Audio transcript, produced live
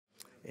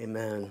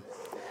Amen.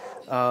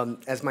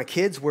 As my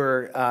kids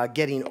were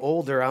getting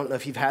older, I don't know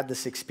if you've had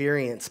this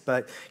experience,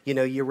 but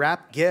you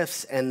wrap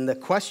gifts, and the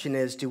question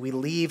is, do we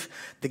leave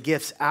the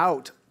gifts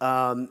out,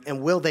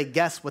 and will they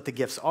guess what the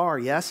gifts are?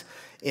 Yes.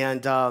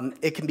 And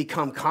it can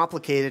become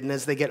complicated, and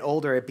as they get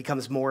older, it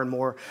becomes more and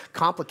more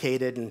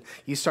complicated, and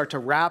you start to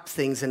wrap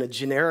things in a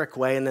generic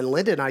way, and then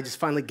Linda and I just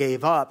finally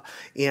gave up,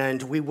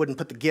 and we wouldn't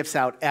put the gifts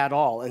out at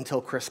all until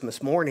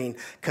Christmas morning,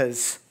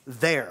 because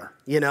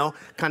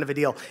kind of a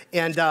deal.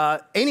 And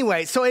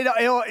anyway, so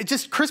it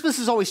just, Christmas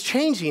is always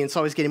changing. It's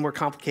always getting more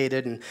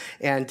complicated.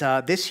 And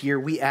this year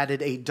we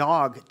added a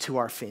dog to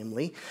our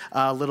family,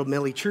 little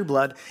Millie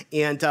Trueblood.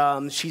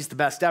 And she's the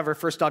best ever,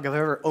 first dog I've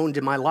ever owned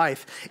in my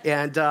life.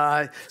 And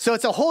so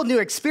it's a whole new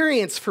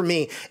experience for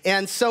me.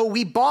 And so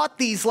we bought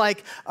these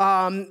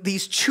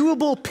these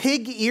chewable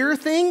pig ear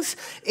things.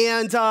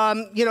 And,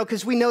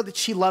 because we know that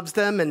she loves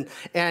them.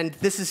 And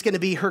this is going to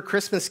be her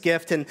Christmas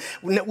gift. And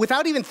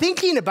without even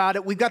thinking about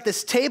it, we've got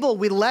this table.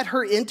 We let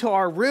her into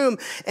our room,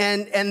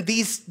 and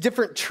these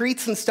different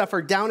treats and stuff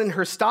are down in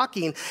her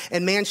stocking.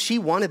 And man, she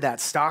wanted that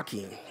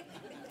stocking.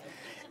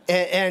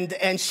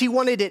 And she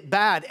wanted it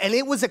bad. And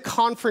it was a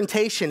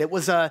confrontation. It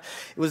was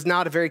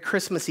not a very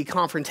Christmassy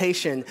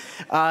confrontation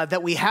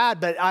that we had,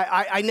 but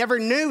I never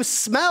knew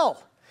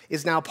smell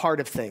is now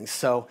part of things.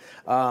 So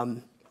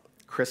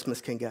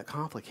Christmas can get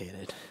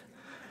complicated,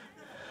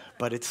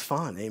 but it's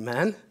fun.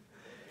 Amen.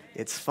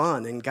 It's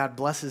fun, and God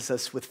blesses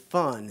us with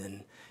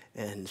fun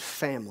and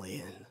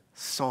family and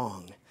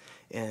song.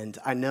 And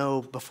I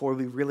know before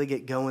we really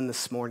get going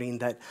this morning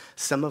that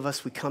some of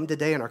us, we come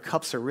today and our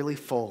cups are really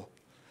full.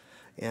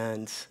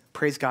 And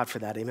praise God for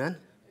that, amen?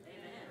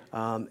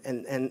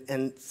 Amen.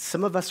 And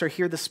some of us are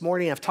here this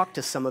morning. I've talked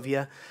to some of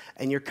you,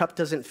 and your cup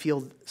doesn't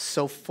feel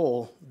so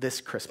full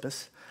this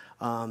Christmas.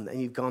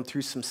 And you've gone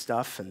through some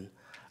stuff, and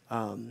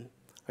I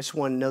just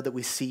want to know that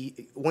we see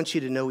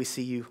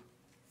you.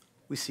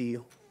 We see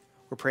you.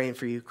 We're praying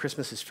for you.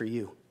 Christmas is for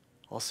you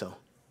also.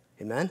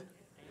 Amen?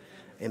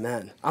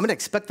 Amen. I'm going to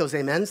expect those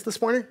amens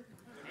this morning.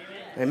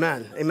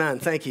 Amen. Amen.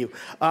 Thank you.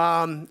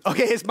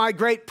 Okay, it's my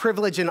great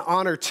privilege and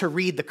honor to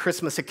read the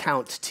Christmas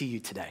account to you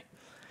today,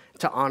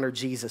 to honor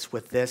Jesus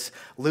with this.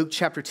 Luke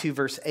chapter 2,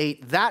 verse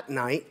 8, that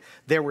night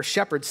there were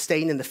shepherds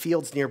staying in the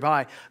fields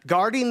nearby,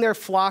 guarding their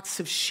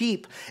flocks of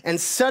sheep. And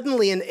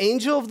suddenly an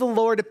angel of the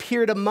Lord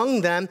appeared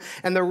among them,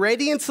 and the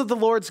radiance of the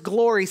Lord's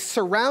glory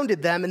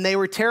surrounded them, and they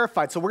were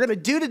terrified. So we're going to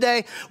do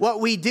today what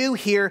we do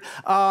here.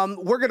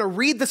 We're going to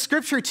read the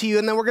scripture to you,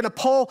 and then we're going to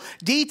pull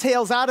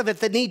details out of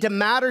it that need to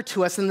matter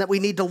to us and that we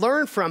need to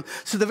learn from.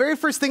 So the very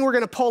first thing we're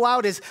going to pull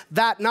out is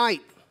that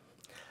night.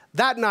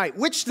 That night.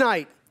 Which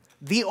night?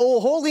 The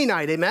old holy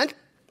night, amen?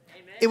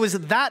 It was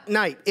that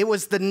night. It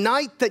was the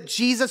night that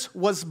Jesus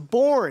was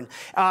born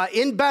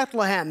in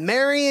Bethlehem.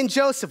 Mary and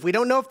Joseph, we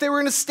don't know if they were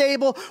in a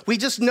stable. We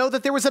just know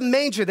that there was a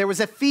manger. There was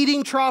a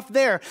feeding trough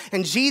there.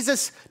 And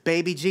Jesus,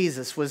 baby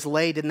Jesus, was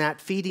laid in that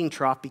feeding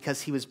trough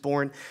because he was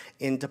born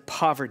into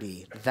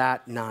poverty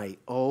that night.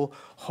 Oh,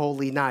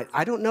 holy night.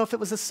 I don't know if it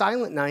was a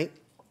silent night.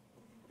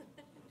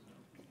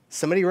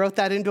 Somebody wrote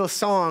that into a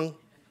song.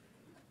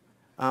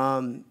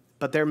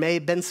 But there may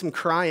have been some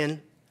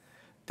crying.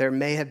 There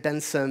may have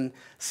been some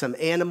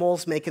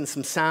animals making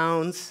some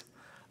sounds.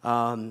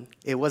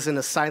 It wasn't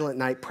a silent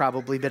night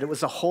probably, but it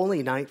was a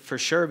holy night for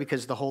sure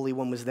because the Holy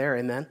One was there,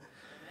 amen?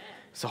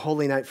 It's a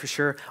holy night for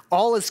sure.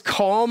 All is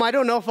calm. I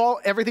don't know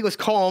if everything was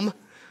calm,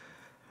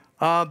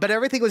 but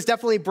everything was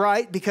definitely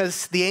bright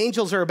because the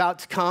angels are about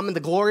to come and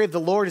the glory of the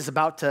Lord is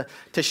about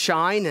to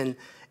shine,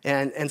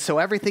 and so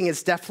everything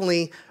is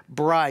definitely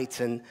bright.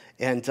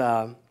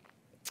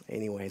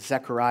 Anyway,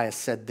 Zechariah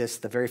said this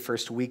the very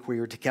first week we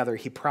were together.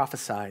 He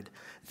prophesied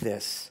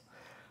this.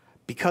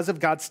 Because of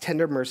God's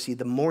tender mercy,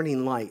 the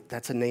morning light,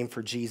 that's a name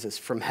for Jesus,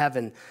 from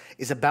heaven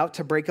is about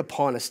to break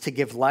upon us to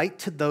give light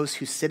to those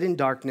who sit in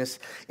darkness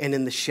and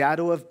in the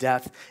shadow of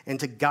death and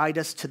to guide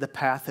us to the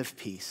path of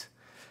peace.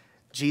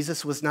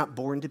 Jesus was not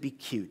born to be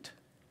cute.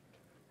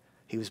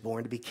 He was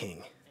born to be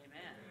king.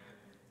 Amen.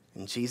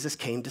 And Jesus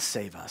came to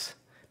save us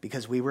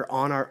because we were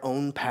on our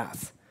own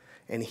path.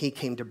 And he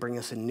came to bring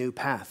us a new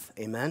path.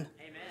 Amen?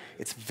 Amen?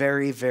 It's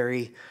very,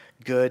 very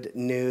good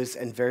news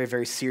and very,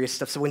 very serious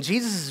stuff. So when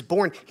Jesus is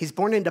born, he's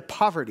born into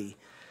poverty.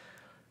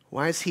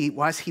 Why is he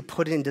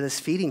put into this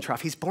feeding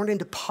trough? He's born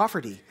into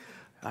poverty.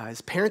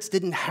 His parents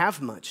didn't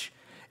have much.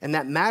 And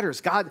that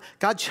matters. God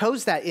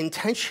chose that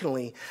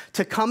intentionally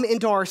to come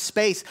into our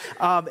space,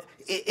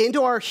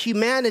 into our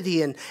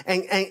humanity.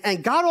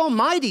 And God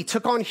Almighty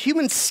took on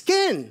human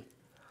skin.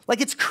 Like,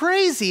 it's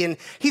crazy, and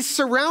he's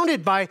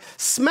surrounded by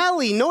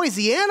smelly,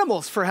 noisy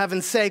animals, for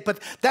heaven's sake, but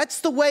that's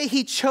the way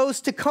he chose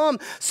to come,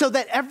 so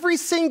that every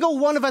single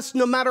one of us,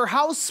 no matter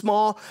how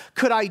small,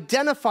 could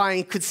identify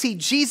and could see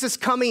Jesus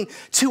coming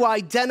to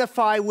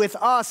identify with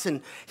us,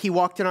 and he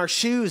walked in our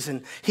shoes,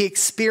 and he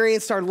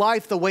experienced our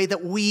life the way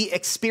that we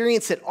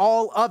experience it,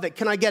 all of it.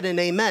 Can I get an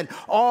amen?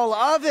 All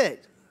of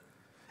it.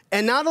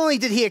 And not only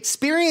did he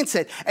experience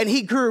it, and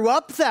he grew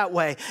up that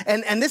way,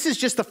 and this is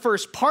just the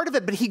first part of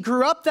it, but he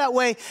grew up that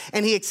way,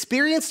 and he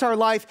experienced our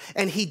life,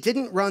 and he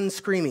didn't run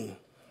screaming.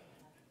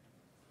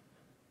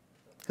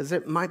 Because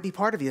it might be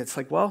part of you. It's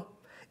like, well,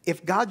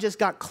 if God just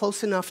got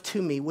close enough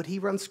to me, would he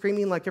run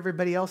screaming like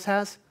everybody else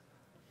has?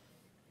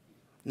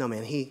 No,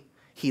 man,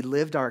 he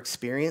lived our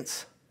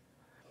experience,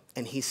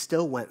 and he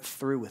still went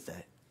through with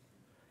it.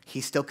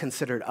 He still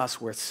considered us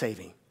worth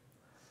saving.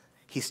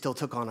 He still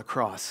took on a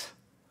cross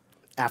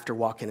after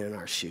walking in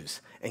our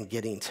shoes and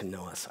getting to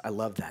know us. I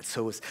love that.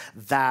 So it was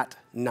that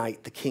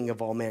night the King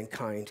of all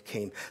mankind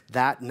came.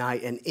 That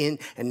night, and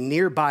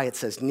nearby, it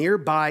says,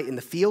 nearby, in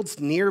the fields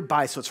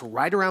nearby, so it's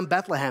right around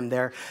Bethlehem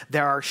there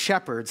are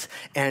shepherds,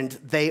 and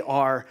they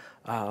are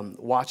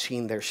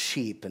watching their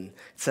sheep. And it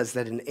says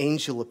that an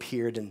angel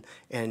appeared,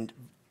 and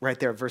right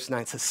there, verse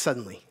 9 says,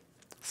 suddenly.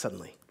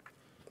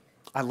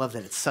 I love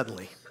that it's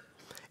suddenly.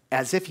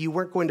 As if you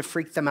weren't going to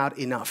freak them out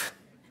enough.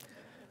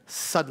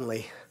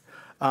 Suddenly.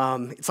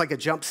 It's like a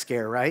jump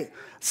scare, right?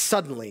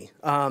 Suddenly.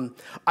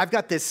 I've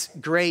got this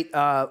great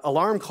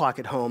alarm clock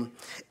at home,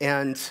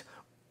 and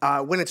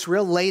when it's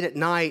real late at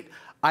night,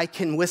 I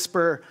can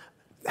whisper,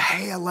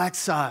 hey,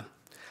 Alexa,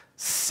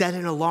 set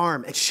an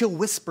alarm. And she'll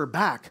whisper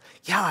back,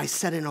 yeah, I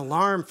set an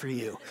alarm for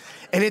you.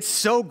 And it's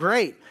so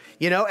great.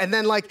 You know, and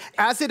then like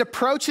as it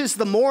approaches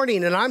the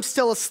morning and I'm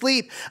still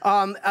asleep,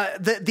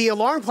 the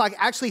alarm clock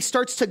actually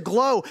starts to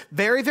glow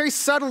very, very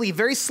subtly,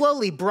 very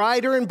slowly,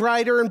 brighter and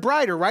brighter and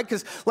brighter, right?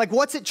 Because like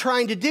what's it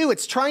trying to do?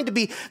 It's trying to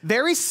be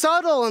very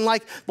subtle and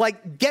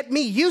like get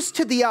me used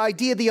to the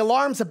idea the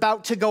alarm's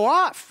about to go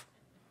off.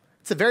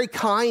 It's a very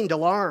kind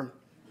alarm,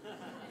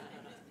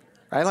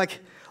 right? Like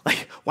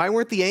why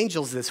weren't the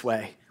angels this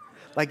way?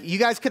 Like, you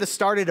guys could have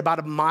started about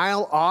a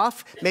mile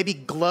off, maybe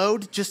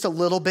glowed just a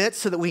little bit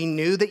so that we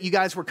knew that you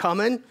guys were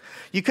coming.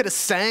 You could have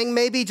sang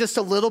maybe just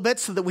a little bit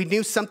so that we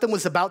knew something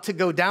was about to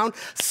go down.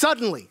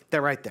 Suddenly,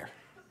 they're right there.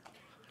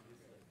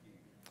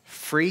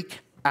 Freak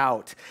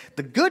out.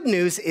 The good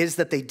news is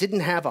that they didn't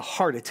have a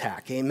heart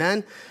attack.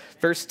 Amen?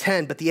 Verse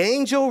 10, but the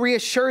angel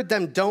reassured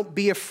them, don't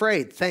be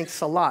afraid.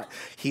 Thanks a lot.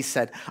 He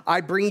said,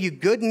 I bring you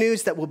good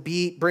news that will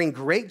bring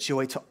great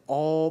joy to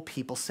all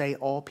people. Say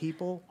all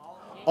people.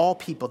 All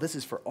people. This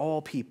is for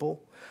all people.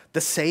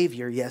 The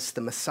Savior, yes, the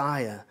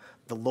Messiah,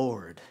 the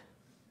Lord.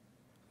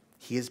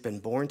 He has been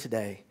born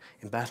today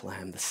in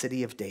Bethlehem, the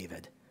city of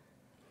David.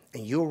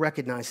 And you will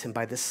recognize him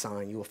by this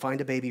sign. You will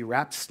find a baby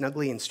wrapped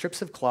snugly in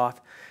strips of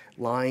cloth,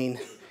 lying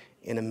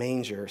in a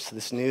manger. So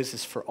this news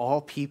is for all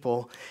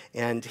people.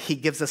 And he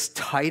gives us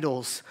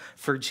titles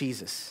for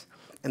Jesus.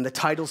 And the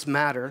titles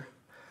matter.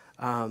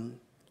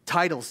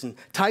 Titles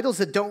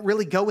that don't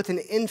really go with an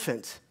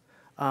infant.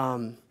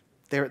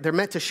 They're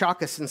meant to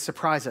shock us and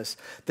surprise us.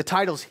 The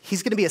titles,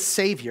 he's going to be a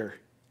savior.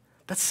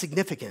 That's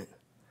significant.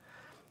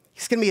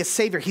 He's going to be a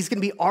savior. He's going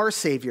to be our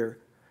savior.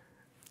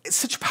 It's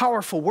such a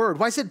powerful word.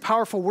 Why is it a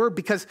powerful word?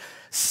 Because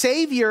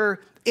savior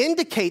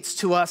indicates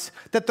to us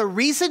that the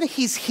reason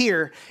he's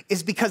here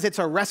is because it's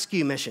a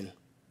rescue mission.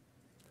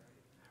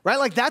 Right?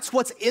 Like that's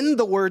what's in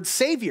the word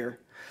savior.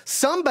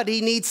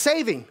 Somebody needs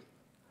saving.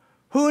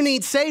 Who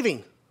needs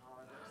saving?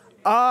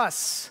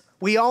 Us.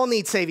 We all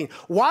need saving.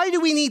 Why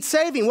do we need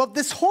saving? Well,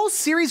 this whole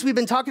series we've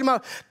been talking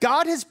about,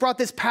 God has brought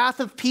this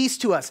path of peace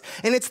to us.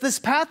 And it's this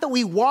path that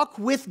we walk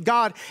with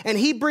God, and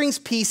he brings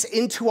peace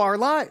into our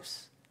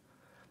lives.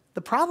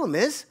 The problem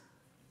is,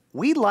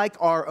 we like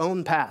our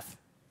own path.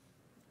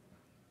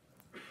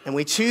 And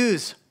we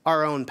choose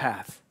our own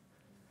path.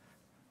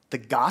 The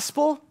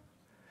gospel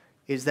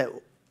is that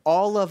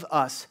all of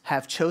us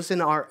have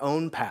chosen our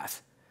own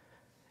path.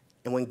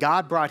 And when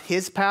God brought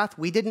his path,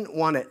 we didn't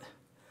want it.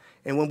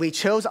 And when we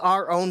chose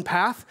our own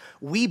path,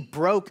 we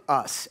broke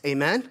us,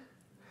 amen?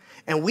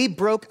 And we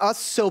broke us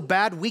so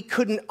bad, we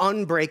couldn't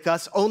unbreak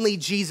us. Only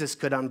Jesus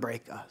could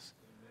unbreak us.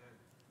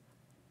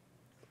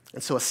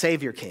 And so a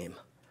Savior came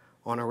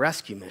on a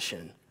rescue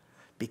mission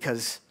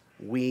because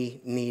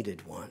we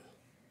needed one.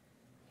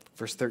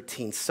 Verse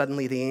 13,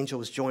 suddenly the angel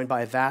was joined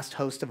by a vast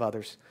host of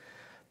others,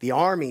 the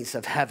armies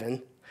of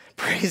heaven,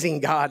 praising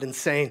God and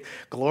saying,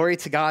 glory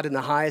to God in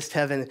the highest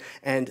heaven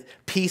and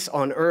peace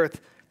on earth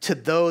to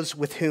those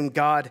with whom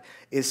God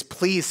is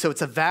pleased. So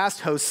it's a vast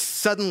host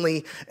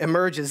suddenly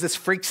emerges. This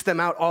freaks them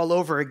out all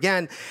over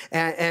again.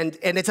 And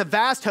it's a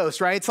vast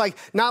host, right? It's like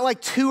not like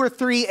 2 or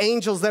 3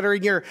 angels that are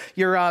in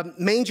your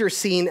manger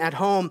scene at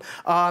home.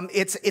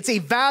 It's a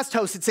vast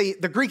host.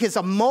 The Greek is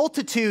a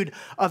multitude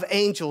of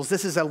angels.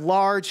 This is a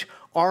large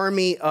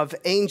army of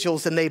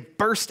angels, and they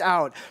burst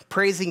out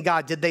praising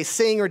God. Did they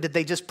sing or did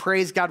they just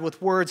praise God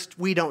with words?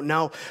 We don't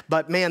know.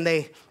 But man,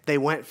 they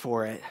went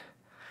for it.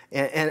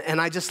 And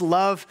I just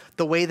love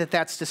the way that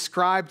that's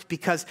described,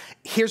 because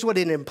here's what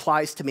it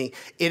implies to me.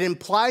 It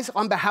implies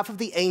on behalf of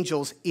the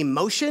angels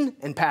emotion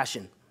and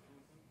passion.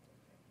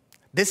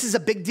 This is a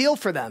big deal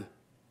for them.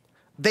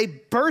 They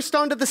burst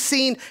onto the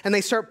scene and they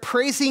start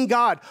praising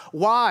God.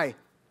 Why?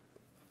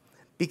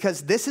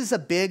 Because this is a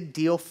big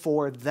deal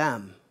for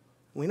them.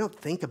 We don't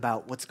think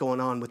about what's going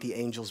on with the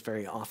angels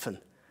very often.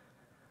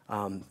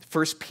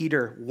 1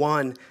 Peter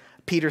 1,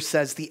 Peter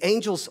says, the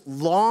angels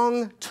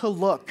long to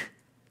look.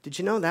 Did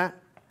you know that?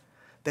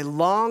 They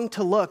long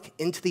to look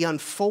into the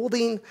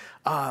unfolding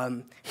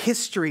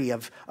history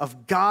of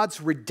God's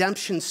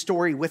redemption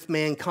story with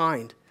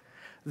mankind.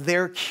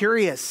 They're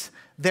curious.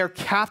 They're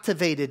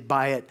captivated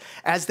by it.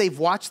 As they've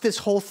watched this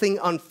whole thing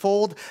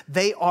unfold,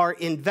 they are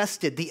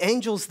invested. The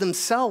angels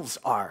themselves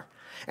are.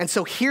 And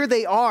so here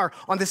they are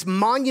on this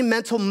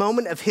monumental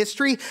moment of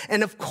history,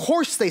 and of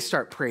course they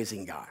start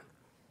praising God.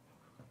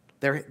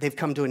 They've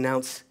come to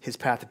announce his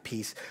path of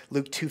peace.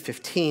 Luke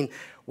 2:15,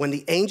 when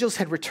the angels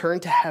had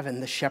returned to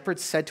heaven, the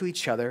shepherds said to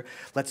each other,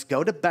 let's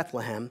go to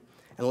Bethlehem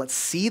and let's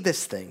see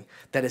this thing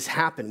that has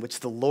happened,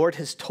 which the Lord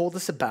has told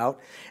us about.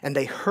 And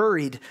they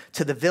hurried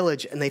to the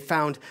village and they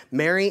found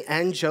Mary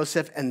and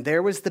Joseph, and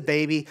there was the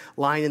baby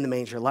lying in the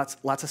manger. Lots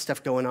of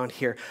stuff going on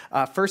here.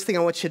 First thing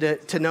I want you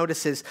to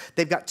notice is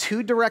they've got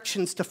two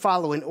directions to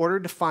follow in order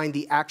to find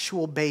the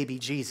actual baby,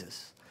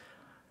 Jesus.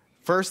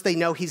 First, they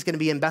know he's going to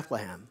be in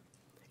Bethlehem.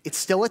 It's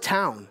still a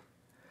town.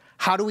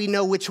 How do we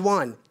know which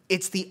one?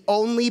 It's the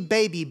only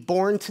baby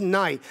born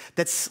tonight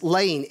that's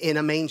laying in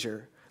a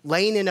manger,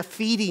 laying in a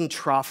feeding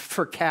trough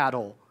for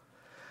cattle.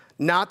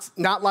 Not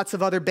lots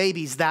of other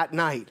babies that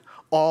night,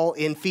 all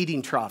in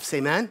feeding troughs.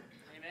 Amen?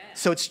 Amen.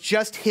 So it's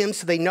just him,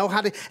 so they know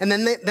how to, and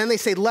then they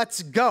say,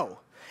 let's go.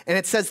 And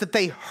it says that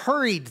they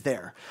hurried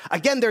there.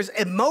 Again, there's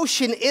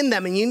emotion in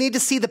them, and you need to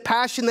see the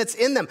passion that's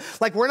in them.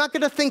 Like, we're not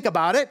going to think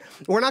about it.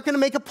 We're not going to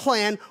make a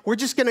plan. We're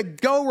just going to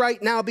go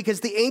right now because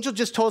the angel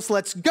just told us,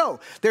 let's go.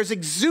 There's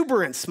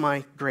exuberance,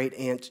 my great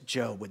aunt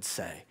Jo would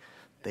say.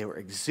 They were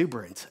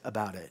exuberant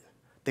about it.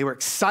 They were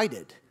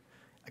excited.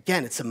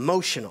 Again, it's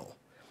emotional.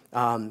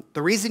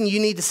 The reason you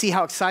need to see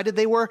how excited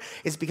they were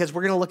is because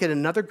we're going to look at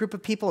another group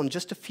of people in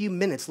just a few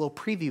minutes, a little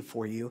preview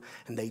for you,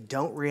 and they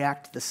don't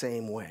react the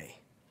same way.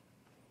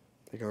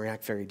 They're going to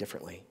react very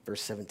differently.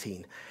 Verse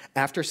 17.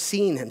 After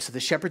seeing him, so the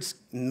shepherds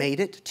made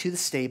it to the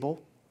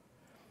stable,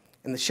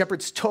 and the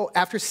shepherds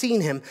after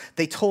seeing him,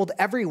 they told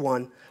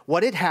everyone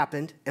what had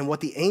happened and what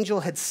the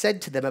angel had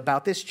said to them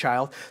about this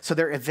child. So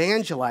they're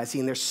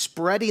evangelizing, they're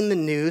spreading the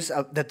news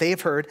that they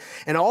have heard.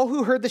 And all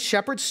who heard the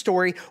shepherd's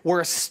story were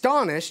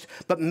astonished,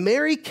 but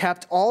Mary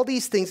kept all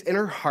these things in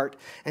her heart,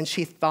 and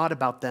she thought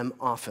about them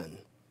often.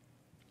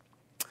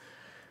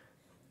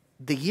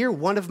 The year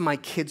one of my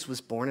kids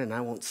was born, and I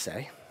won't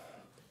say,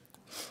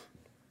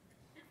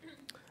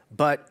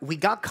 but we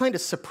got kind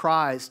of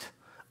surprised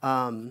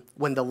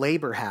when the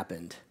labor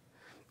happened.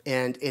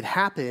 And it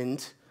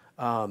happened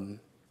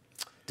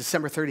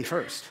December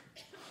 31st.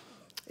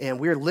 And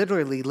we were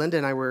literally, Linda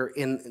and I were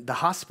in the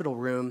hospital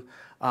room,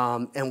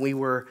 and we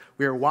were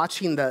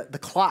watching the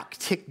clock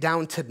tick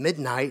down to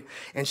midnight,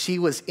 and she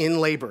was in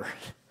labor.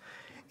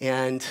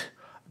 And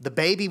the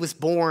baby was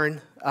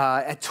born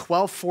at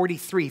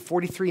 12:43,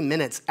 43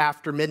 minutes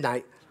after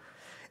midnight.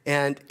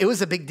 And it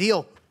was a big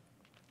deal.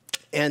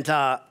 And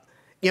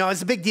it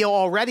was a big deal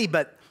already,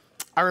 but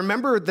I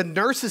remember the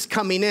nurses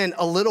coming in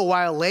a little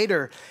while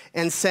later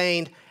and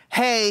saying,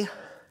 hey,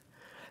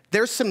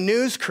 there's some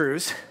news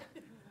crews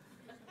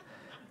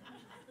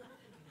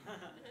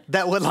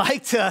that would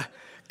like to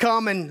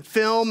come and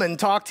film and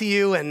talk to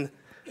you. And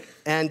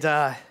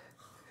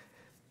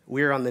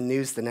we were on the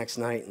news the next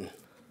night. And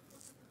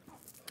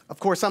of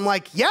course, I'm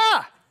like,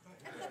 yeah,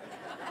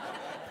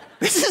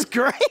 this is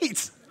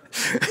great.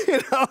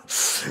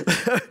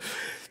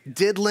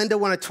 Did Linda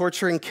want to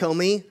torture and kill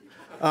me?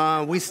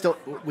 We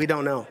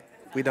don't know.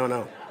 We don't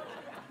know.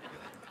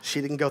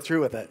 She didn't go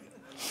through with it,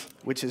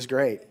 which is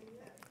great.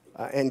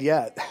 And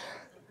yet.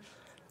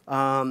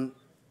 But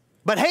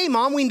hey,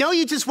 Mom, we know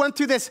you just went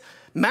through this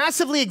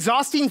massively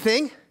exhausting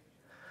thing.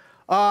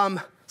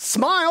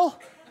 Smile.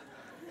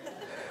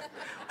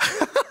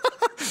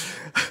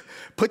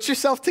 Put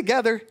yourself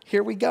together.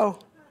 Here we go.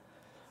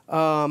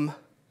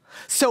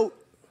 So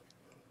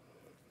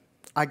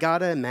I got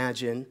to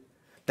imagine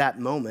that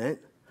moment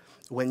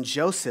when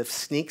Joseph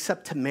sneaks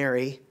up to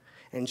Mary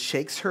and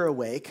shakes her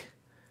awake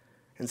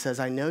and says,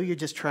 I know you're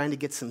just trying to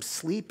get some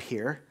sleep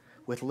here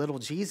with little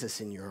Jesus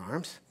in your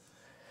arms,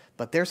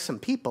 but there's some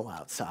people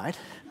outside.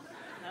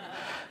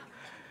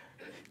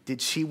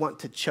 Did she want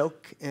to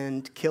choke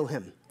and kill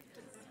him?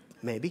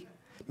 Maybe.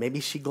 Maybe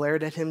she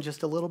glared at him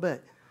just a little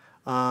bit.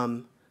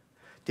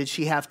 Did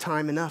she have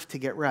time enough to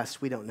get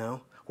rest? We don't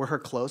know. Were her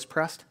clothes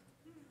pressed?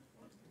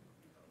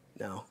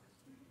 No.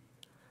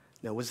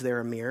 No. Was there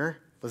a mirror?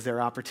 Was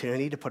there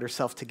opportunity to put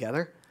herself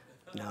together?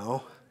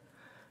 No.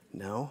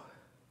 No.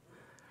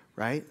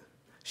 Right?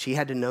 She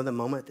had to know the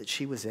moment that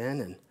she was in.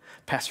 And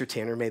Pastor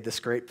Tanner made this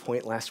great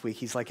point last week.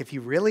 He's like, if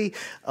you really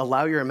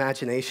allow your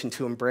imagination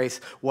to embrace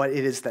what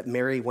it is that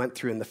Mary went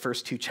through in the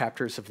first 2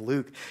 chapters of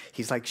Luke,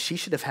 he's like, she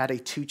should have had a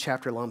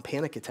 2-chapter-long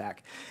panic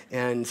attack.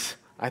 And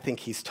I think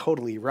he's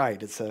totally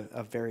right. It's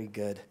a very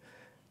good.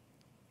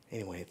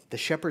 Anyway, the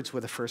shepherds were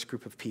the first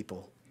group of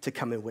people to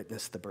come and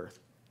witness the birth.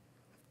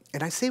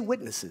 And I say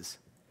witnesses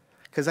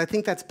because I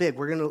think that's big.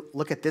 We're going to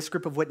look at this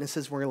group of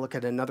witnesses. We're going to look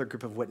at another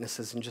group of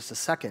witnesses in just a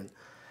second.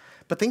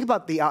 But think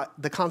about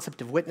the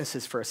concept of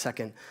witnesses for a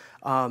second.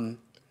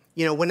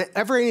 You know,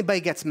 whenever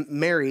anybody gets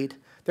married,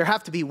 there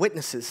have to be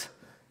witnesses.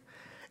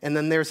 And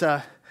then there's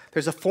a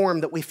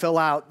form that we fill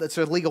out that's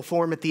a legal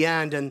form at the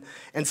end, and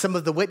some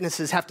of the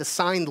witnesses have to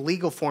sign the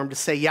legal form to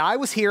say, yeah, I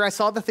was here, I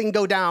saw the thing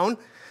go down,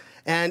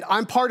 and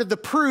I'm part of the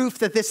proof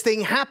that this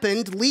thing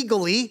happened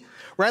legally,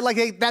 right?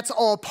 Like that's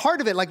all part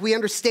of it. Like we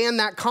understand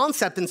that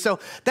concept. And so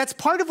that's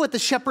part of what the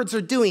shepherds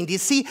are doing. Do you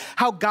see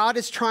how God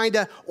is trying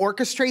to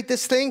orchestrate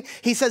this thing?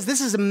 He says, this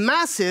is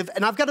massive,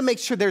 and I've got to make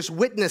sure there's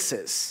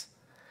witnesses.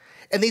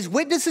 And these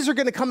witnesses are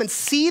going to come and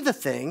see the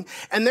thing,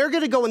 and they're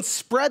going to go and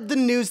spread the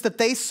news that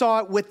they saw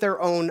it with their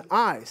own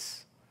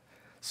eyes.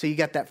 So you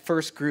got that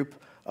first group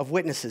of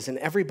witnesses, and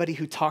everybody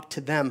who talked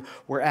to them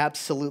were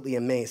absolutely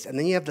amazed. And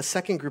then you have the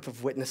second group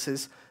of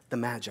witnesses, the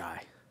Magi.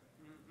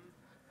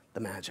 The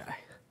Magi.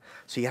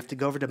 So you have to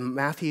go over to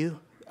Matthew,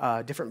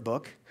 different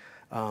book,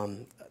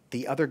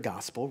 the other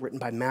gospel written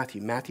by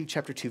Matthew. Matthew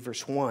chapter 2,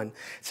 verse 1. It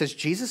says,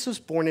 Jesus was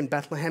born in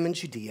Bethlehem in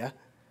Judea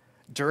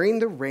during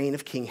the reign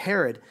of King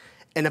Herod.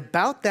 And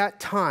about that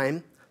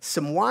time,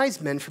 some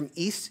wise men from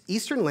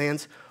eastern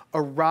lands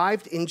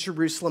arrived in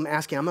Jerusalem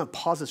asking, I'm going to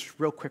pause this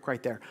real quick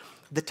right there.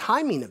 The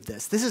timing of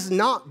this is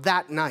not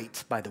that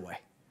night, by the way.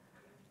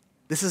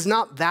 This is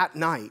not that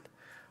night.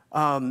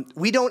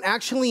 We don't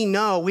actually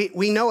know.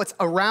 We know it's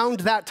around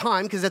that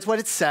time because that's what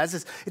it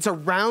says. It's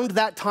around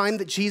that time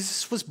that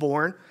Jesus was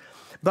born.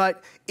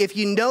 But if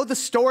you know the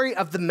story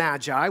of the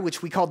Magi,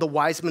 which we call the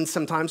wise men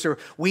sometimes, or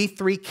we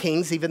three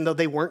kings, even though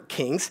they weren't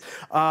kings,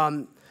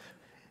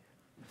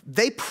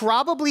 they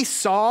probably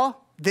saw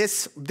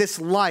this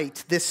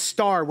light, this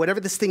star, whatever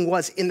this thing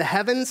was, in the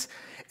heavens,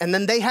 and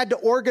then they had to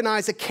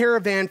organize a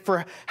caravan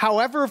for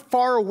however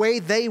far away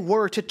they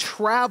were to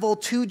travel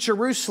to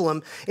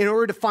Jerusalem in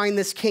order to find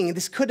this king. And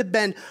this could have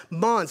been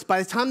months. By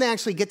the time they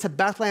actually get to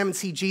Bethlehem and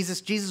see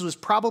Jesus, Jesus was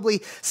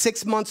probably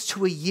 6 months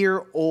to a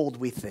year old,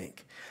 we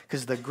think,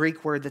 because the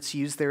Greek word that's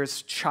used there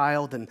is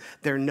child, and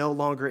they're no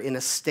longer in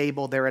a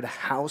stable. They're at a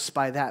house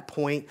by that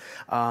point.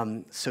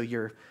 So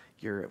your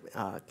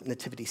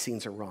nativity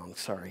scenes are wrong.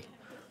 Sorry.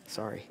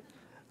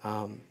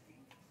 But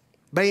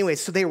anyway,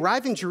 so they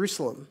arrive in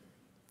Jerusalem.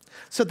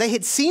 So they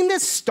had seen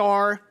this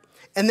star,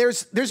 and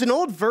there's an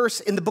old verse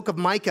in the book of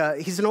Micah.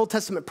 He's an Old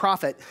Testament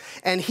prophet,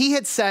 and he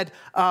had said,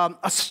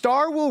 a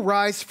star will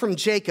rise from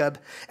Jacob,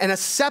 and a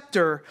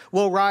scepter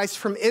will rise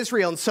from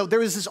Israel. And so there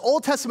was this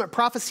Old Testament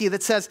prophecy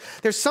that says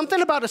there's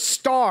something about a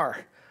star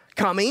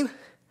coming,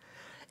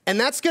 and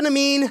that's going to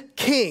mean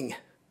king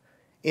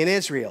in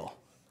Israel.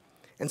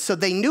 And so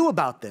they knew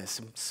about this.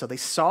 So they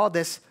saw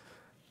this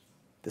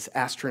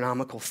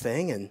astronomical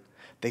thing, and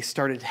they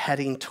started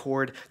heading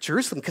toward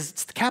Jerusalem because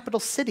it's the capital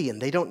city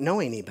and they don't know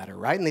any better,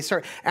 right? And they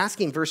start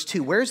asking, verse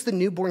 2, where's the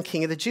newborn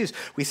king of the Jews?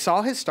 We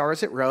saw his star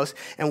as it rose,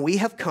 and we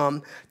have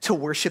come to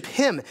worship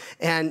him.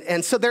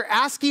 And so they're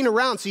asking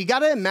around. So you got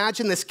to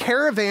imagine this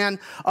caravan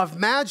of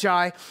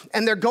Magi,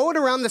 and they're going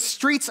around the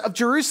streets of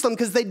Jerusalem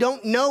because they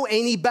don't know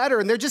any better.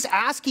 And they're just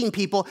asking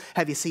people,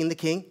 have you seen the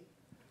king?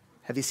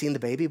 Have you seen the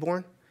baby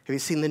born? Have you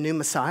seen the new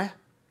Messiah?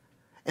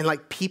 And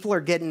like people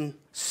are getting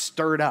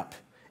stirred up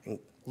and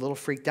a little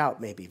freaked out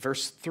maybe.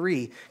 Verse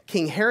 3,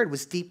 King Herod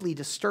was deeply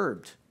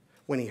disturbed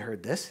when he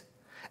heard this,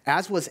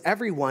 as was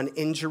everyone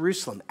in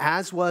Jerusalem.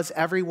 As was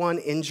everyone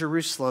in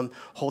Jerusalem.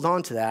 Hold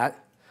on to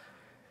that.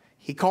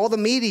 He called a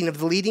meeting of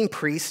the leading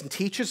priests and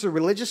teachers of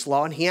religious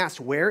law, and he asked,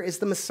 where is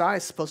the Messiah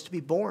supposed to be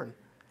born?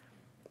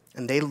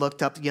 And they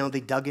looked up, they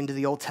dug into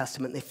the Old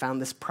Testament, and they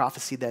found this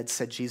prophecy that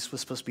said Jesus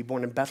was supposed to be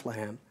born in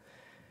Bethlehem.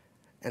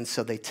 And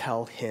so they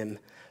tell him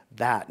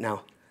that.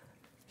 Now,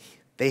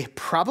 they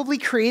probably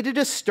created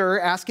a stir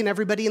asking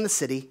everybody in the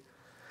city.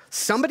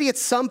 Somebody at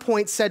some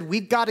point said,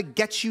 we've got to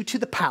get you to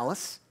the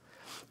palace.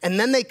 And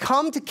then they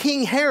come to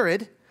King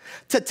Herod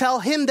to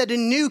tell him that a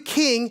new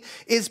king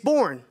is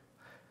born.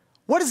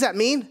 What does that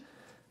mean?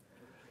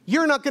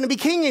 You're not going to be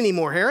king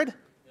anymore, Herod.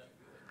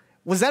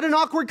 Was that an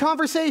awkward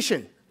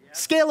conversation?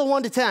 Scale of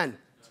 1 to 10.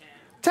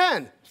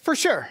 10, for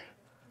sure.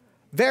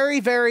 Very,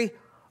 very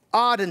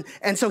odd.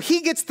 And so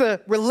he gets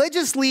the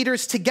religious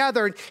leaders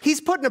together, and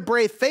he's putting a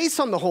brave face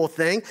on the whole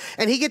thing,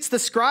 and he gets the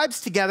scribes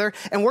together,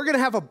 and we're going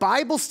to have a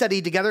Bible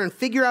study together and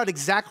figure out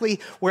exactly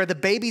where the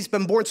baby's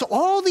been born. So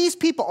all these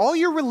people, all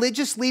your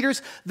religious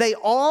leaders, they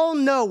all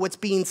know what's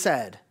being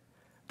said.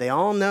 They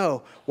all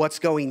know what's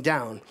going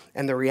down.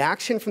 And the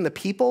reaction from the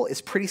people is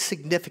pretty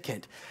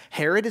significant.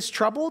 Herod is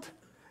troubled,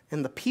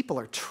 and the people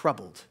are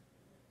troubled.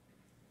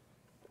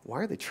 Why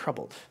are they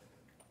troubled?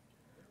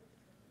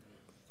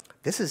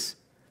 This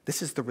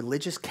is the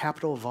religious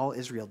capital of all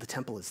Israel. The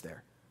temple is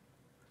there.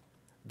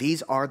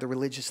 These are the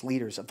religious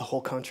leaders of the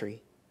whole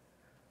country.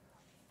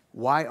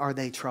 Why are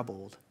they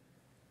troubled?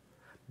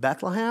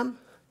 Bethlehem,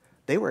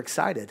 they were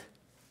excited.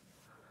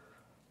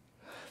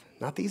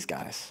 Not these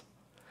guys.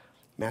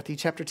 Matthew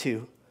chapter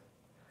 2.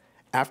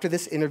 After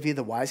this interview,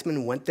 the wise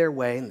men went their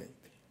way, and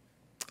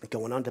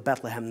Going on to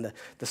Bethlehem,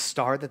 the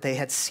star that they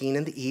had seen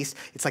in the east,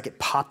 it's like it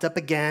popped up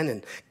again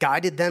and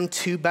guided them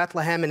to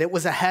Bethlehem, and it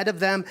was ahead of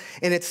them,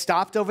 and it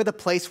stopped over the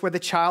place where the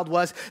child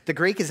was. The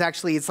Greek is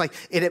actually, it's like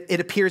it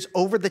appears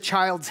over the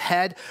child's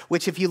head,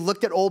 which if you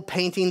looked at old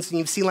paintings and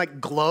you've seen like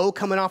glow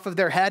coming off of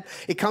their head,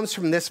 it comes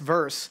from this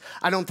verse.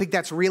 I don't think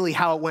that's really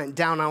how it went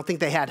down. I don't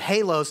think they had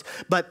halos,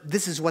 but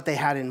this is what they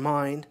had in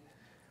mind,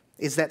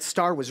 is that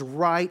star was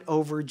right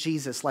over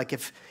Jesus. Like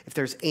if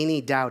there's any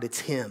doubt,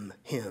 it's him.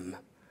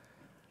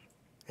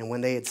 And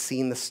when they had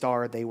seen the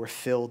star, they were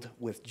filled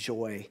with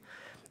joy.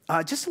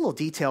 Just a little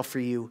detail for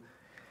you.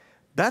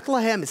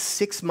 Bethlehem is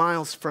 6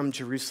 miles from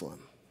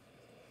Jerusalem.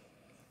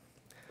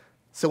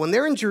 So when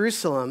they're in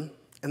Jerusalem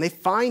and they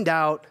find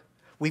out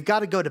we've got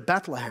to go to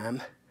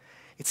Bethlehem,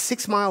 it's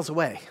 6 miles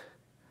away,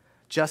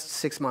 just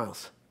 6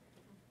 miles.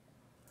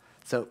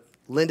 So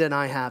Linda and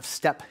I have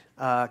step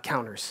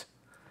counters.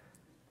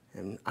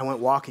 And I went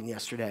walking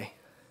yesterday.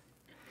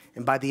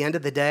 And by the end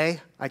of the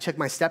day, I checked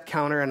my step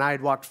counter and I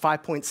had walked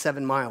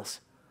 5.7 miles.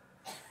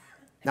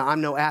 Now,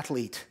 I'm no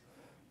athlete,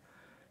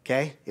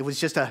 okay? It was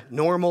just a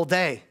normal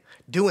day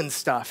doing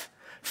stuff.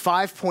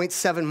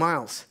 5.7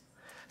 miles.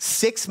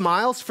 6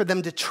 miles for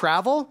them to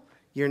travel,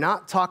 you're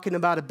not talking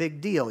about a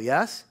big deal,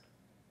 yes?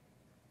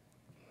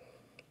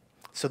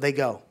 So they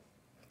go.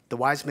 The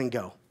wise men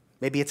go.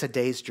 Maybe it's a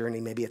day's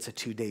journey, maybe it's a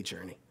 2-day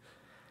journey.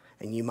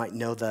 And you might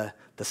know the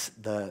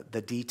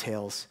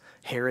details.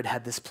 Herod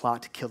had this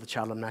plot to kill the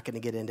child. I'm not going to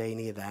get into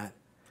any of that.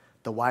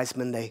 The wise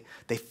men,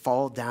 they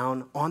fall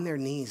down on their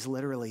knees,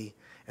 literally,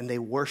 and they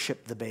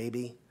worship the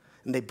baby.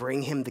 And they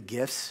bring him the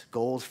gifts,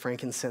 gold,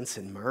 frankincense,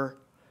 and myrrh,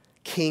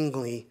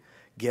 kingly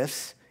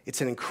gifts.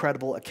 It's an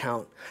incredible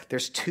account.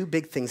 There's 2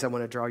 big things I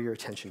want to draw your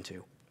attention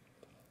to.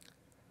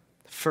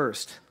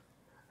 First,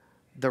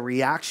 the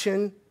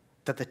reaction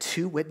that the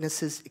 2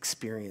 witnesses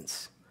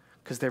experience,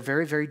 because they're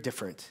very, very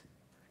different.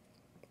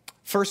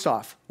 First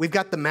off, we've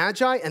got the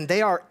Magi, and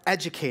they are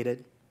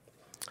educated.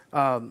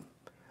 The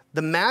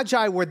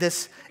Magi were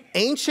this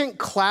ancient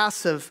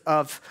class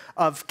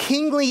of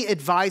kingly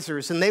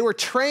advisors, and they were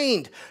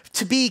trained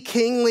to be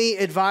kingly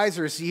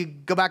advisors. You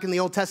go back in the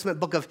Old Testament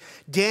book of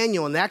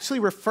Daniel, and it actually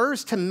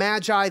refers to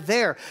Magi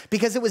there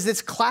because it was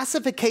this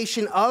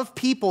classification of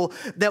people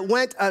that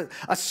went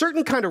a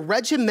certain kind of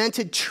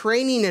regimented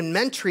training and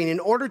mentoring in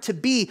order to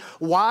be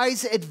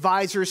wise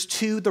advisors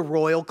to the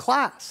royal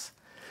class.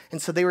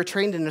 And so they were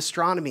trained in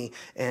astronomy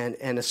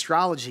and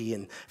astrology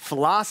and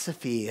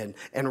philosophy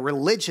and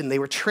religion. They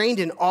were trained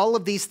in all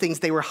of these things.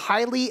 They were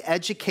highly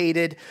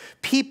educated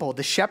people.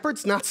 The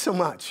shepherds, not so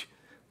much.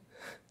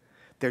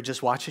 They're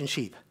just watching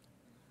sheep.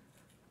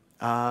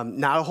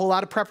 Not a whole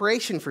lot of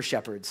preparation for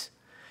shepherds.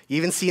 You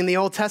even see in the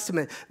Old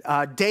Testament,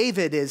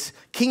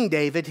 King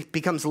David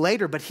becomes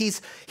later, but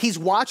he's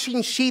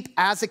watching sheep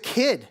as a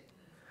kid.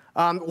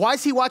 Why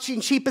is he watching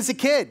sheep as a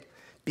kid?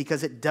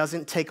 Because it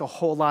doesn't take a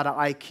whole lot of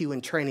IQ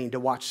and training to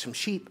watch some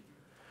sheep,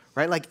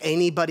 right? Like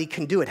anybody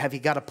can do it. Have you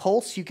got a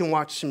pulse? You can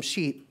watch some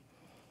sheep.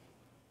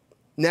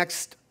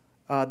 Next,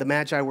 the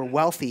Magi were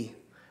wealthy.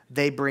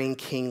 They bring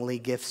kingly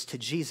gifts to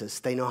Jesus.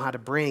 They know how to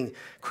bring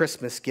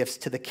Christmas gifts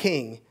to the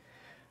king.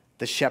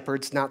 The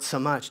shepherds, not so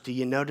much. Do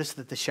you notice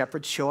that the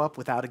shepherds show up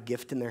without a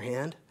gift in their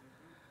hand?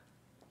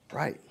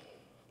 Right.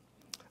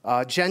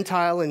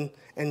 Gentile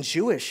and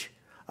Jewish.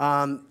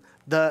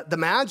 The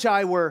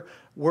Magi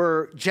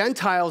were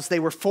Gentiles. They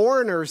were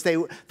foreigners.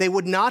 They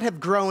would not have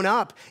grown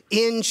up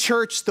in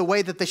church the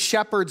way that the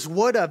shepherds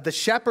would have. The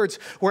shepherds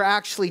were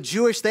actually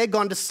Jewish. They had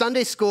gone to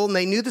Sunday school, and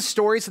they knew the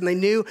stories, and they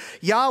knew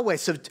Yahweh.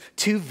 So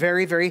 2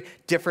 very, very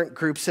different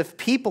groups of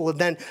people. And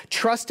then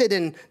trusted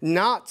and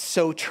not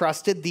so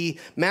trusted, the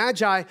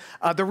Magi,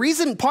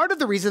 part of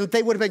the reason that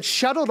they would have been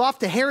shuttled off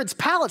to Herod's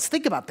palace,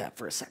 think about that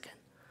for a second.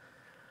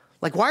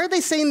 Like, why are they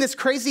saying this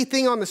crazy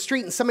thing on the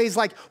street and somebody's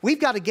like, we've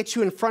got to get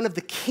you in front of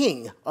the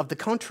king of the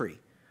country?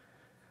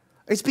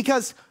 It's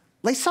because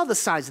they saw the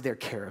size of their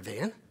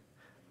caravan.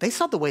 They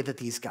saw the way that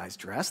these guys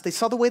dressed. They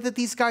saw the way that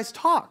these guys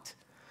talked.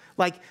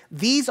 Like,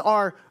 these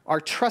are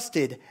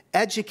trusted,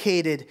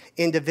 educated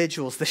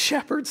individuals. The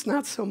shepherds,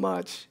 not so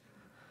much.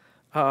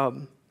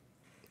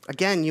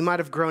 Again, you might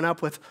have grown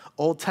up with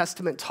Old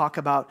Testament talk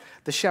about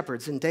the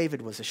shepherds, and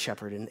David was a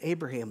shepherd, and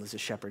Abraham was a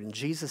shepherd, and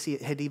Jesus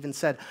had even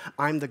said,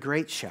 I'm the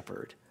great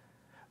shepherd.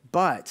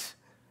 But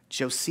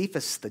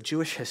Josephus, the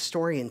Jewish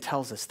historian,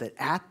 tells us that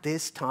at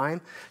this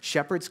time,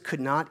 shepherds could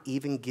not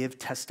even give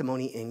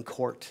testimony in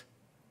court.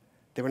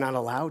 They were not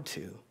allowed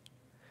to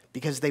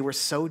because they were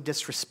so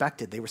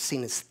disrespected. They were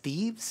seen as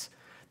thieves.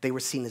 They were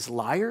seen as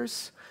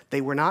liars. They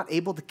were not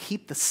able to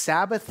keep the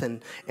Sabbath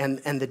and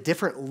the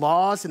different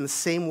laws in the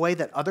same way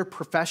that other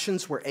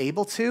professions were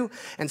able to.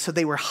 And so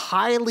they were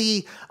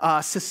highly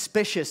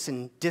suspicious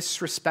and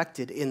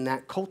disrespected in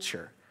that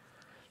culture.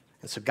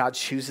 And so God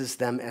chooses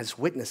them as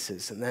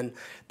witnesses. And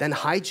then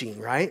hygiene,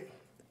 right?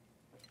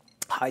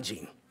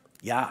 Hygiene,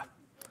 yeah.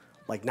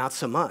 Like not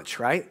so much,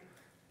 right?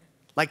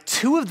 Like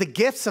 2 of the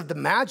gifts of the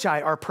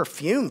Magi are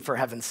perfume, for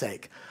heaven's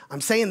sake.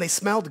 I'm saying they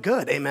smelled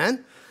good,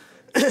 amen?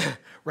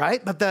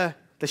 Right? But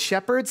the The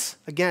shepherds,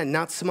 again,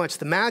 not so much.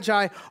 The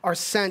magi are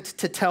sent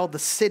to tell the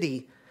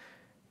city,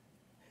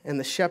 and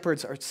the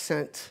shepherds are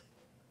sent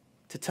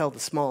to tell the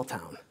small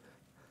town.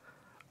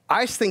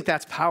 I just think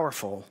that's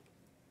powerful.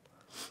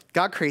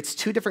 God creates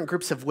two different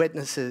groups of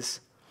witnesses,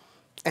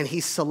 and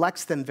he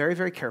selects them very,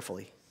 very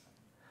carefully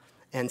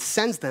and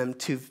sends them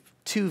to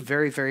two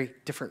very, very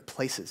different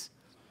places.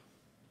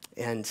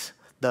 And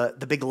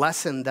the big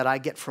lesson that I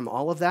get from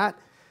all of that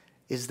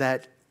is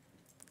that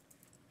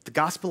the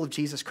gospel of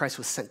Jesus Christ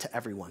was sent to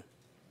everyone.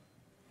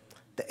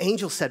 The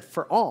angel said,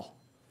 for all.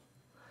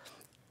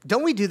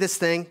 Don't we do this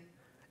thing?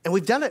 And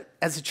we've done it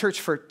as a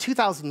church for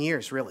 2,000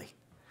 years, really.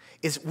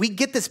 Is we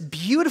get this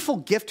beautiful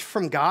gift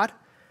from God,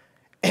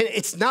 and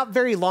it's not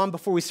very long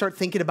before we start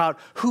thinking about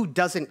who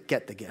doesn't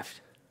get the gift.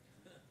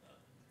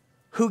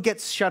 Who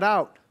gets shut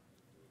out?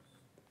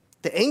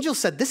 The angel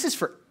said, this is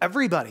for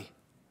everybody.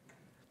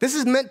 This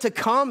is meant to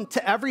come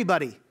to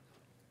everybody.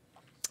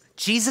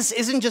 Jesus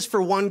isn't just for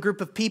one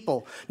group of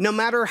people. No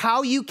matter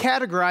how you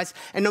categorize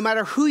and no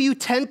matter who you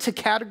tend to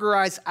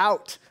categorize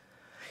out,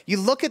 you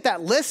look at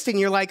that list and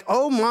you're like,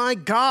 oh my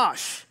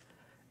gosh,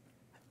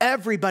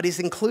 everybody's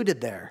included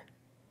there.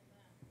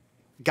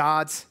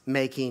 God's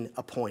making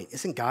a point.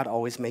 Isn't God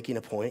always making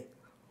a point?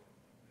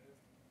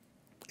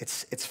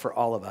 It's for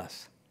all of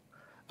us.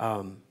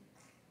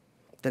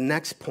 The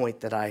next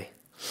point that I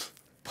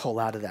pull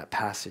out of that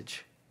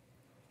passage,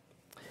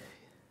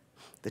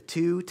 the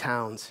two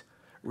towns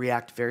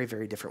react very,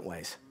 very different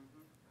ways.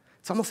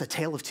 It's almost a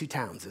tale of two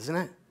towns, isn't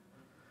it?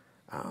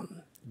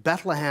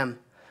 Bethlehem,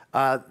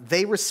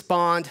 they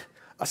respond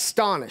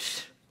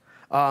astonished.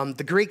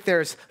 The Greek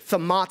there is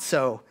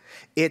thaumazo.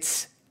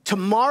 It's to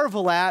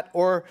marvel at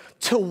or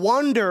to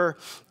wonder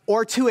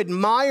or to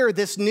admire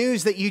this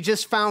news that you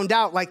just found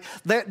out. Like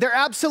they're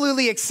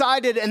absolutely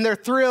excited and they're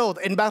thrilled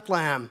in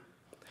Bethlehem.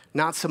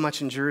 Not so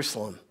much in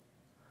Jerusalem.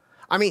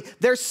 I mean,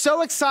 they're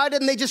so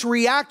excited and they just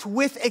react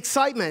with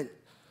excitement.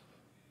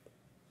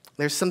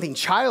 There's something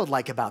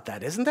childlike about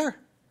that, isn't there?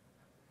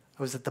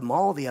 I was at the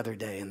mall the other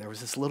day and there was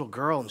this little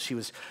girl and she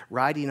was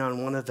riding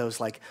on one of those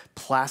like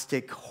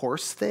plastic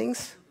horse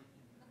things.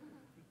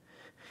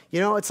 You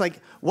know, it's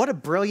like, what a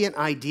brilliant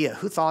idea.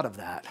 Who thought of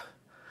that?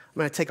 I'm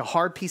going to take a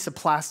hard piece of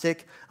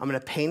plastic. I'm going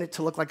to paint it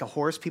to look like a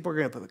horse. People are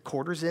going to put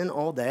quarters in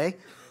all day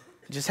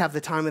and just have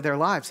the time of their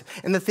lives.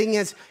 And the thing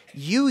is,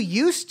 you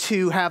used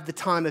to have the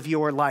time of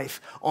your life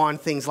on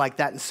things like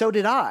that, and so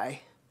did I.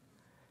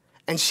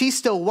 And she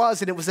still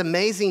was, and it was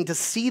amazing to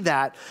see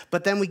that.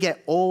 But then we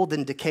get old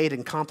and decayed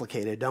and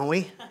complicated, don't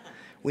we?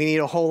 We need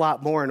a whole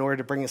lot more in order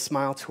to bring a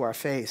smile to our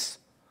face.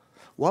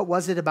 What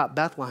was it about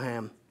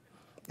Bethlehem?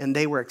 And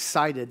they were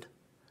excited,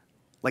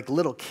 like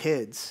little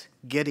kids,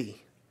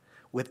 giddy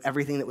with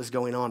everything that was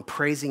going on,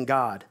 praising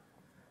God.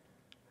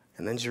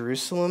 And then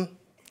Jerusalem,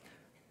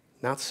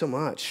 not so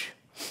much.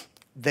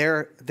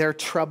 They're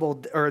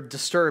troubled or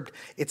disturbed.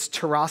 It's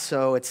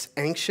terrasso. It's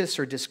anxious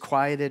or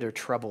disquieted or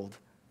troubled.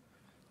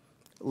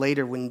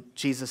 Later, when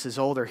Jesus is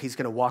older, he's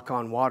going to walk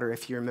on water,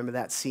 if you remember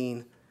that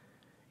scene.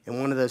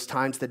 And one of those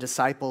times, the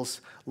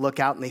disciples look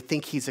out and they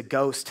think he's a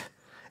ghost,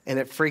 and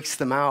it freaks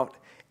them out.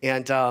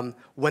 And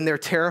when they're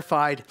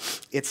terrified,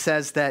 it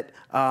says that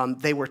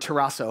they were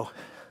terrasso.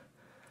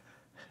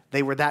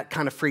 They were that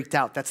kind of freaked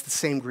out. That's the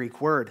same Greek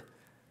word.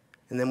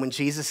 And then when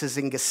Jesus is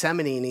in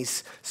Gethsemane and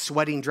he's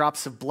sweating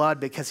drops of blood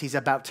because he's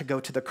about to go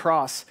to the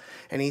cross,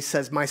 and he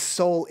says, my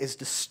soul is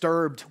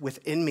disturbed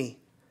within me,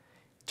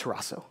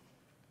 terrasso.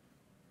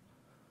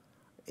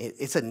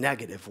 It's a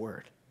negative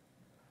word.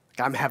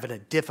 Like I'm having a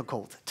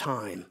difficult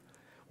time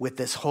with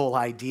this whole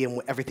idea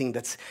and everything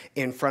that's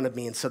in front of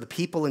me. And so the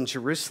people in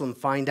Jerusalem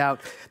find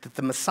out that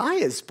the Messiah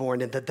is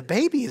born and that the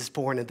baby is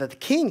born and that the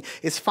king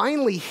is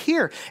finally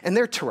here. And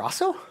they're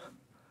terrasso?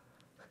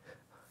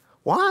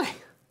 Why?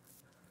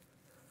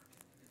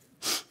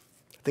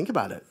 Think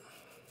about it.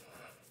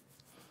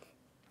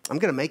 I'm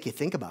going to make you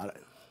think about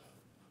it.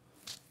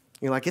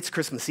 You're like, it's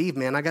Christmas Eve,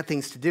 man. I got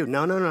things to do.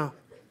 No.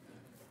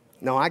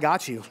 No, I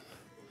got you.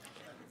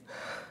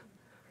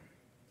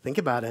 Think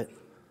about it.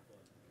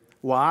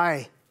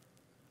 Why?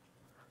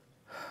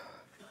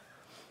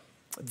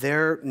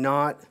 They're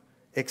not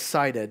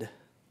excited.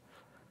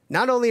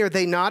 Not only are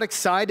they not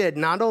excited,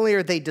 not only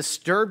are they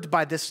disturbed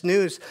by this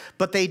news,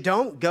 but they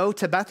don't go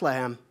to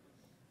Bethlehem.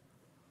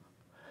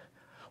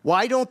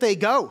 Why don't they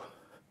go?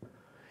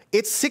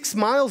 It's 6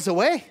 miles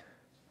away.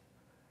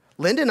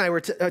 Linda and I were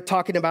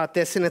talking about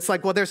this, and it's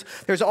like, well,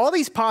 there's all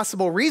these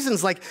possible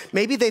reasons. Like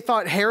maybe they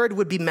thought Herod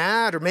would be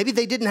mad, or maybe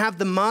they didn't have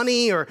the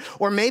money, or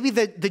maybe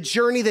the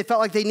journey, they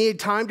felt like they needed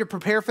time to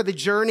prepare for the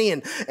journey.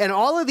 And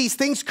all of these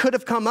things could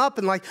have come up.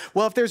 And like,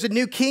 well, if there's a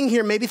new king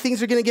here, maybe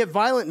things are going to get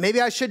violent. Maybe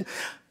I should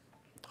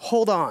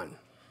hold on.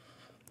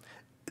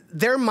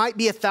 There might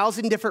be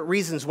 1,000 different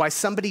reasons why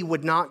somebody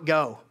would not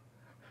go.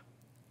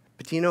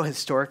 But do you know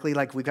historically,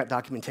 like we've got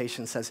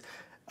documentation that says,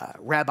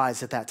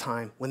 rabbis at that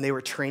time, when they were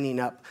training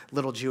up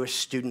little Jewish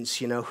students,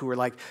 you know, who were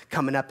like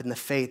coming up in the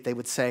faith, they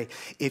would say,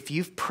 if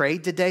you've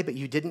prayed today, but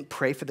you didn't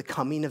pray for the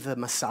coming of the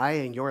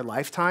Messiah in your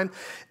lifetime,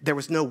 there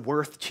was no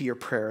worth to your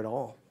prayer at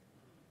all.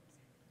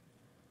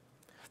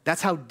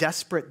 That's how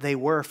desperate they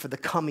were for the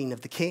coming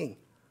of the king.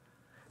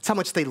 It's how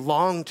much they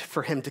longed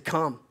for him to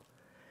come.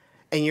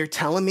 And you're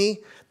telling me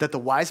that the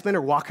wise men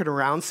are walking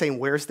around saying,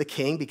 where's the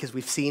king? Because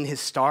we've seen his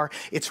star.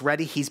 It's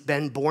ready. He's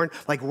been born.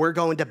 Like, we're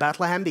going to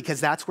Bethlehem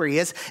because that's where he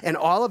is. And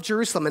all of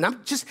Jerusalem. And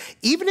I'm just,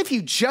 even if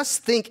you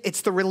just think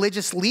it's the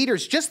religious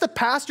leaders, just the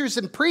pastors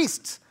and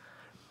priests,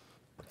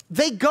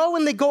 they go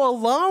and they go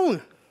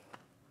alone.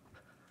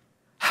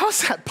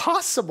 How's that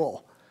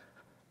possible?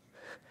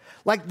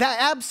 Like, that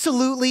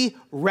absolutely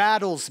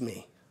rattles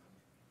me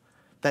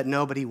that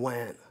nobody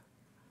went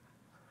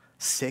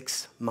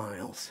 6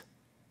 miles.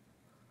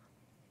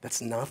 That's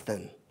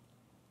nothing.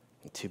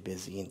 I'm too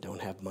busy and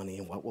don't have money,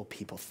 and what will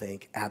people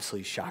think?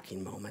 Absolutely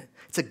shocking moment.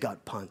 It's a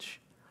gut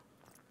punch.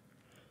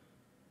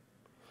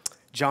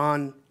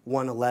 John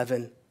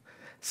 1:11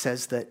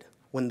 says that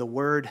when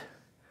the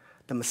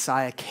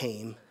Messiah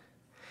came,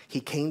 he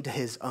came to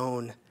his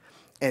own,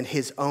 and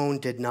his own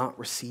did not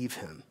receive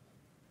him.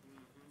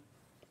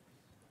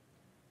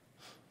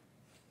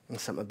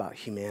 It's something about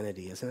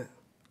humanity, isn't it?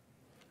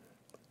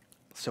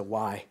 So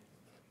why?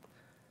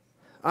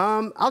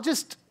 I'll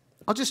just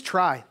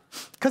try,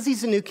 because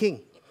he's a new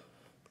king.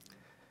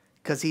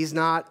 Because he's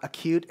not a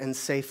cute and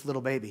safe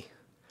little baby,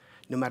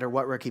 no matter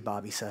what Ricky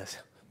Bobby says,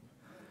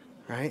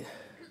 right?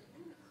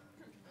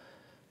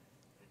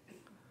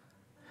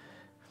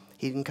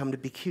 He didn't come to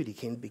be cute, he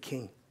came to be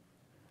king.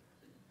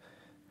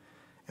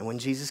 And when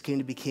Jesus came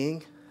to be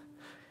king,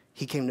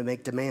 he came to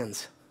make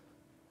demands.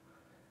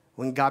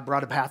 When God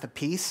brought a path of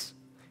peace,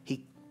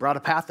 he brought a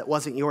path that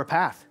wasn't your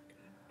path.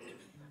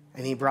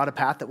 And he brought a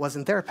path that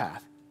wasn't their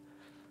path.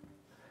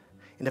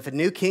 And if a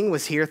new king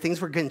was here,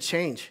 things were going to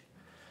change.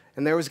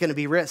 And there was going to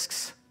be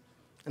risks.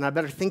 And I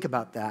better think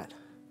about that.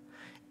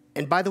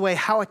 And by the way,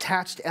 how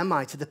attached am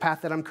I to the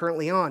path that I'm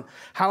currently on?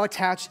 How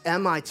attached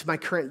am I to my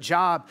current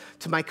job,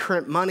 to my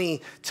current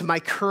money, to my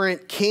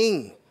current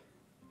king?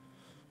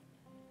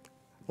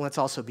 Well, let's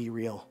also be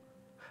real.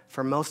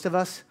 For most of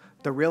us,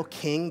 the real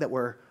king that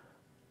we're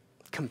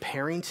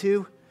comparing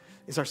to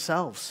is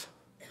ourselves,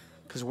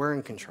 because we're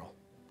in control.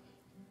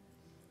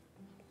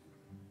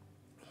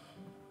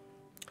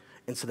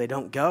 And so they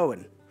don't go,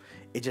 and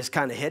it just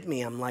kind of hit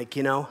me. I'm like,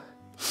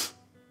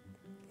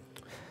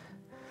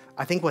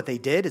 I think what they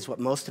did is what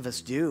most of us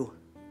do.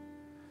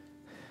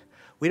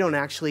 We don't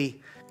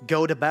actually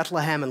go to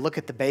Bethlehem and look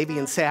at the baby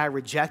and say, I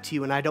reject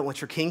you and I don't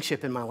want your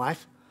kingship in my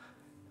life.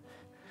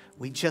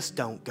 We just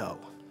don't go.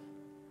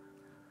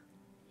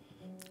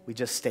 We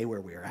just stay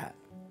where we're at.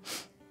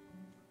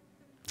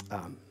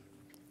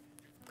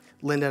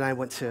 Linda and I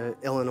went to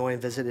Illinois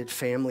and visited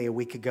family a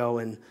week ago,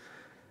 and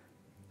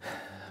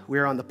we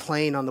were on the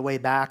plane on the way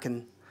back,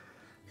 and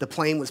the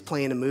plane was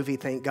playing a movie,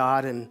 thank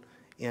God, and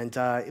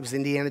it was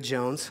Indiana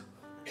Jones.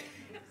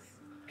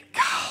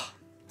 God,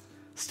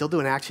 still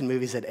doing action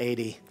movies at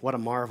 80. What a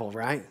marvel,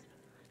 right?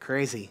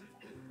 Crazy.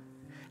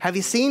 Have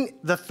you seen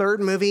the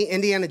third movie,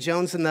 Indiana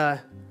Jones and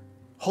the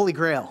Holy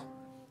Grail?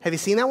 Have you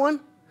seen that one?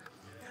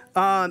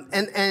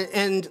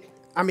 And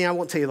I mean, I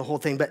won't tell you the whole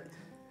thing, but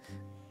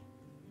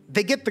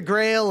they get the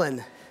Grail,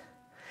 and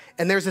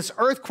there's this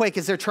earthquake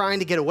as they're trying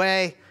to get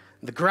away.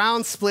 The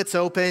ground splits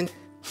open,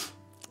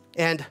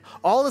 and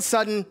all of a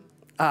sudden,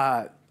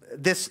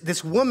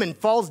 this woman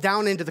falls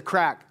down into the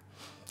crack,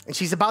 and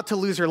she's about to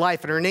lose her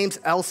life, and her name's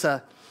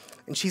Elsa,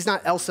 and she's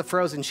not Elsa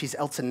Frozen, she's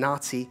Elsa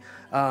Nazi.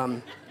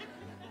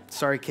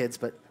 Sorry, kids,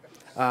 but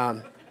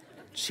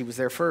she was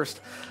there first.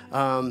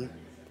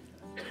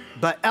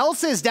 But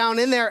Elsa is down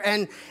in there,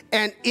 and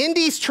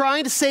Indy's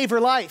trying to save her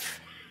life,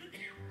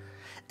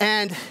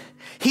 and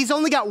he's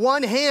only got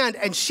one hand,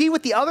 and she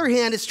with the other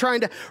hand is trying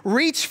to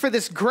reach for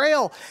this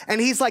grail. And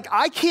he's like,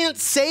 I can't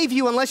save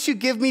you unless you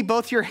give me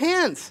both your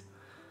hands.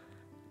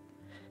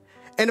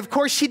 And of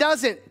course she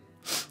doesn't.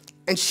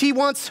 And she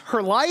wants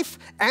her life,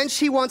 and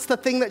she wants the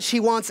thing that she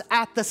wants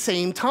at the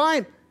same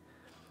time.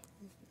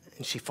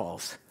 And she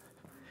falls.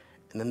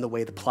 And then the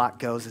way the plot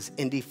goes is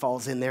Indy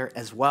falls in there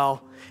as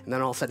well. And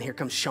then all of a sudden here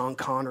comes Sean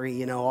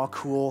Connery, all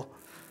cool,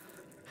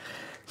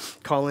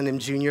 calling him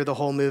Junior the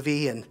whole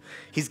movie, and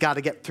he's got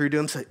to get through to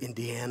him. So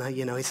Indiana,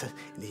 he said,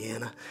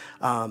 Indiana.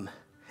 And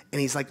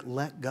he's like,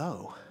 let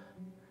go.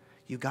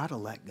 You got to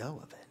let go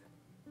of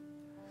it.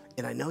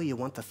 And I know you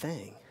want the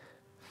thing,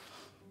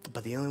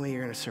 but the only way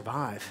you're going to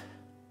survive.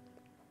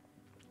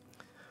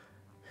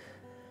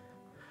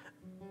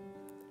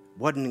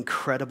 What an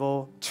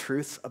incredible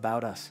truth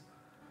about us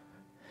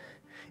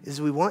is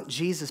we want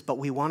Jesus, but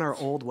we want our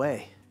old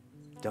way,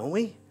 don't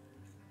we?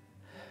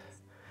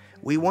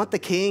 We want the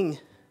king,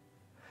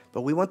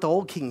 but we want the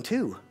old king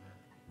too.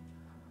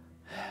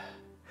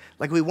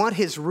 Like, we want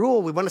his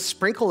rule. We want to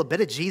sprinkle a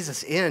bit of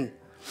Jesus in.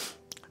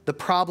 The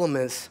problem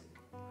is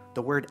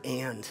the word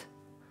and.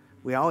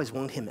 We always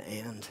want him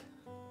and.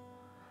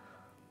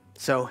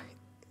 So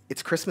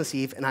it's Christmas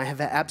Eve, and I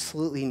have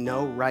absolutely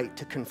no right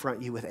to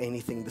confront you with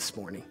anything this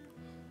morning.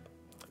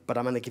 But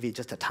I'm going to give you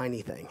just a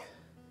tiny thing.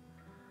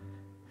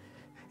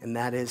 And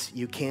that is,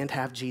 you can't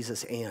have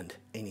Jesus and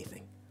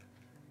anything.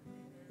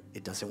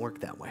 It doesn't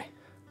work that way.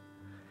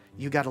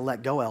 You got to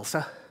let go,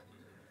 Elsa.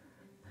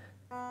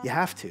 You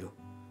have to.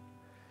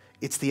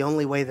 It's the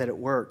only way that it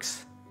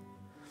works.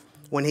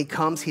 When he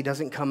comes, he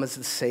doesn't come as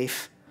the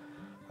safe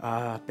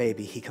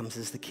baby. He comes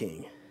as the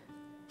king.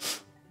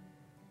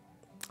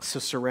 So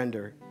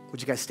surrender.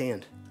 Would you guys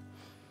stand?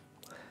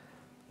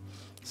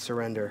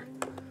 Surrender.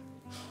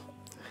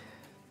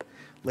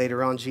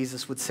 Later on,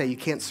 Jesus would say, you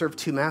can't serve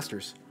two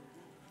masters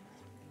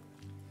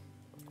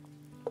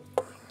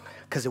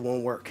because it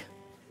won't work.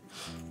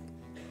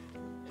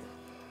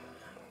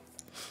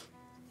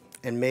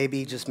 And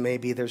maybe, just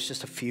maybe, there's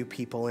just a few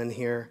people in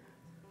here,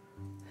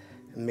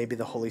 and maybe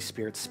the Holy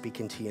Spirit's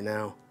speaking to you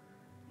now.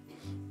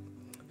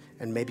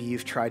 And maybe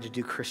you've tried to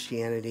do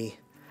Christianity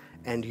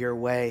and your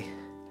way,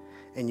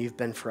 and you've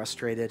been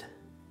frustrated.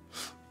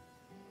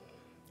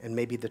 And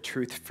maybe the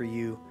truth for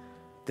you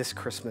this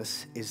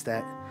Christmas is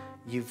that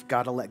you've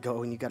got to let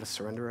go and you've got to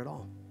surrender it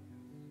all.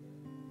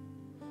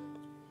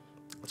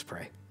 Let's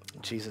pray.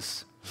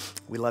 Jesus,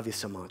 we love you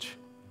so much.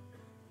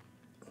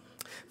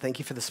 Thank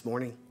you for this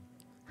morning.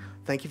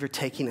 Thank you for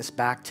taking us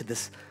back to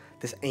this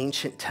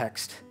ancient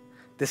text.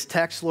 This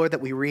text, Lord,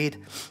 that we read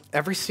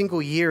every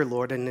single year,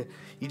 Lord, and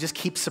you just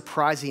keep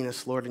surprising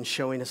us, Lord, and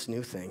showing us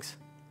new things.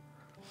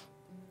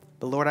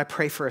 But Lord, I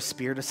pray for a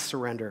spirit of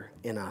surrender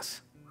in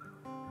us.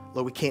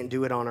 Lord, we can't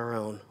do it on our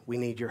own. We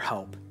need your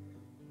help.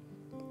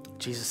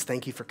 Jesus,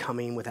 thank you for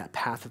coming with that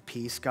path of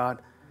peace,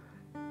 God.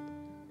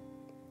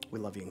 We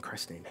love you in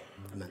Christ's name.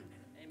 Amen.